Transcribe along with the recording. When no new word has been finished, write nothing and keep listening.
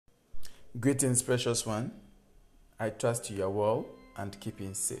Greetings, precious one. I trust you are well and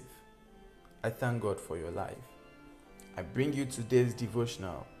keeping safe. I thank God for your life. I bring you today's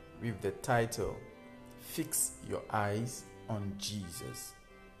devotional with the title, Fix Your Eyes on Jesus.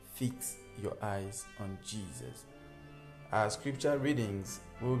 Fix your eyes on Jesus. Our scripture readings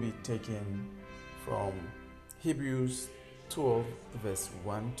will be taken from Hebrews 12, verse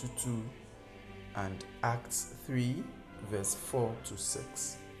 1 to 2, and Acts 3, verse 4 to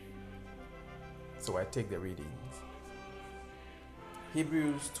 6. So I take the readings.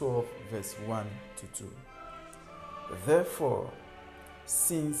 Hebrews 12, verse 1 to 2. Therefore,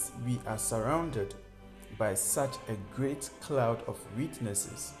 since we are surrounded by such a great cloud of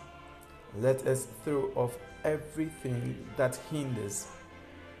witnesses, let us throw off everything that hinders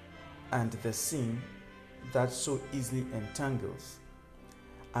and the sin that so easily entangles,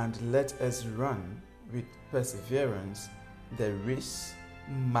 and let us run with perseverance the race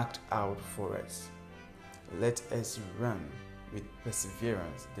marked out for us. Let us run with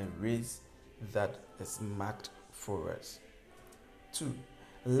perseverance the race that is marked for us. 2.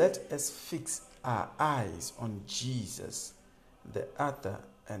 Let us fix our eyes on Jesus, the author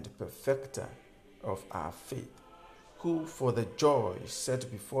and perfecter of our faith, who for the joy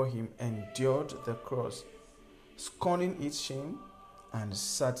set before him endured the cross, scorning its shame, and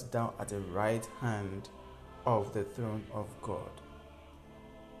sat down at the right hand of the throne of God.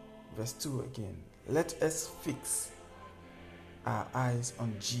 Verse 2 again. Let us fix our eyes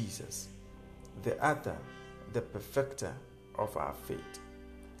on Jesus, the author, the perfecter of our faith,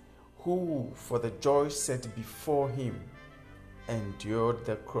 who for the joy set before him endured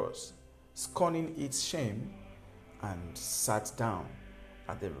the cross, scorning its shame, and sat down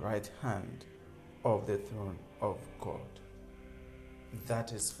at the right hand of the throne of God.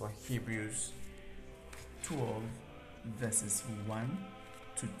 That is for Hebrews 12, verses 1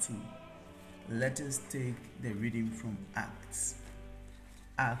 to 2. Let us take the reading from Acts.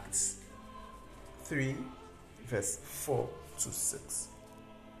 Acts 3, verse 4 to 6.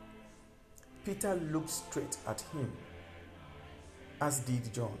 Peter looked straight at him, as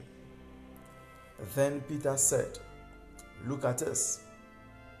did John. Then Peter said, "Look at us."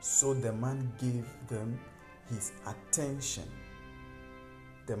 So the man gave them his attention.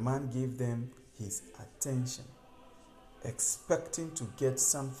 The man gave them his attention, expecting to get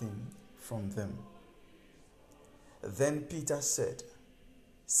something from them. Then Peter said,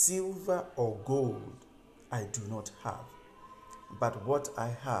 "Silver or gold I do not have, but what I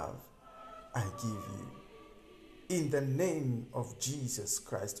have I give you. In the name of Jesus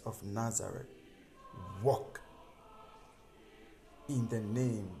Christ of Nazareth, walk." In the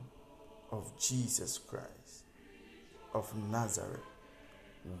name of Jesus Christ of Nazareth,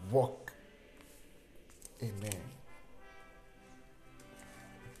 walk. Amen.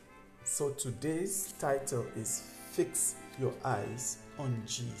 So today's title is Fix Your Eyes on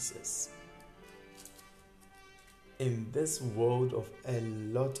Jesus. In this world of a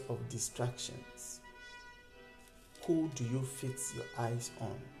lot of distractions, who do you fix your eyes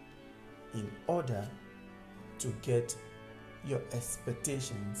on in order to get your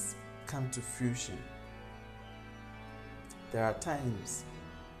expectations come to fruition? There are times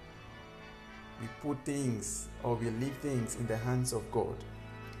we put things or we leave things in the hands of God,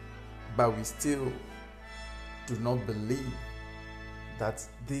 but we still do not believe that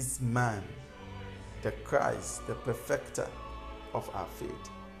this man, the Christ, the perfecter of our faith,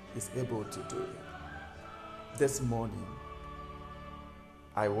 is able to do it. This morning,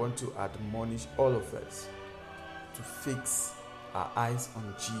 I want to admonish all of us to fix our eyes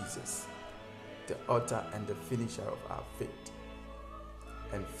on Jesus, the author and the finisher of our faith.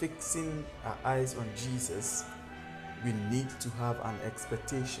 And fixing our eyes on Jesus, we need to have an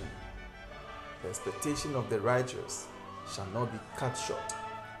expectation. The expectation of the righteous shall not be cut short.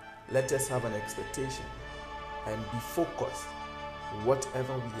 Let us have an expectation and be focused.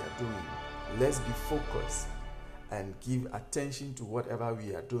 Whatever we are doing, let's be focused and give attention to whatever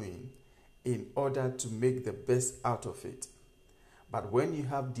we are doing in order to make the best out of it. But when you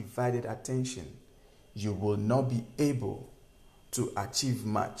have divided attention, you will not be able to achieve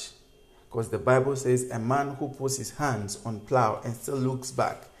much. Because the Bible says a man who puts his hands on plow and still looks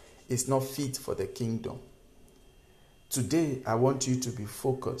back is not fit for the kingdom. Today, I want you to be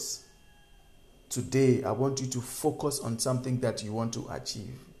focused. Today, I want you to focus on something that you want to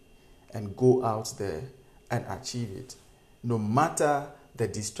achieve and go out there and achieve it. No matter the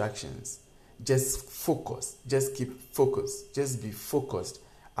distractions, just focus. Just keep focused. Just be focused.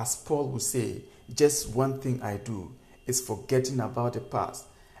 As Paul would say, just one thing I do is forgetting about the past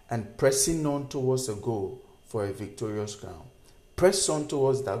and pressing on towards a goal for a victorious crown. Press on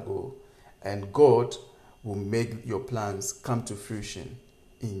towards that goal and God will make your plans come to fruition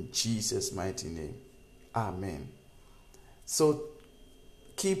in Jesus' mighty name. Amen. So,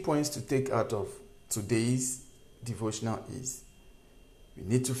 key points to take out of today's devotional is we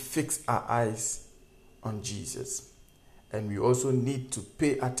need to fix our eyes on Jesus, and we also need to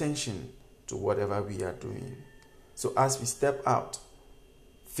pay attention to whatever we are doing. So as we step out,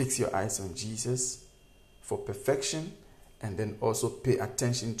 fix your eyes on Jesus for perfection, and then also pay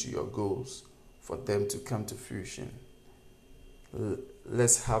attention to your goals for them to come to fruition.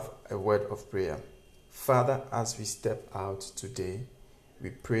 Let's have a word of prayer. Father, as we step out today, we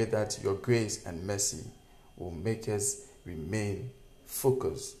pray that your grace and mercy will make us remain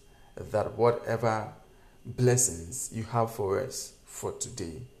focused, that whatever blessings you have for us for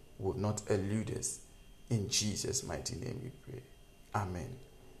today will not elude us. In Jesus' mighty name we pray. Amen.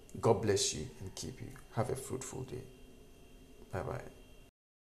 God bless you and keep you. Have a fruitful day. Bye-bye.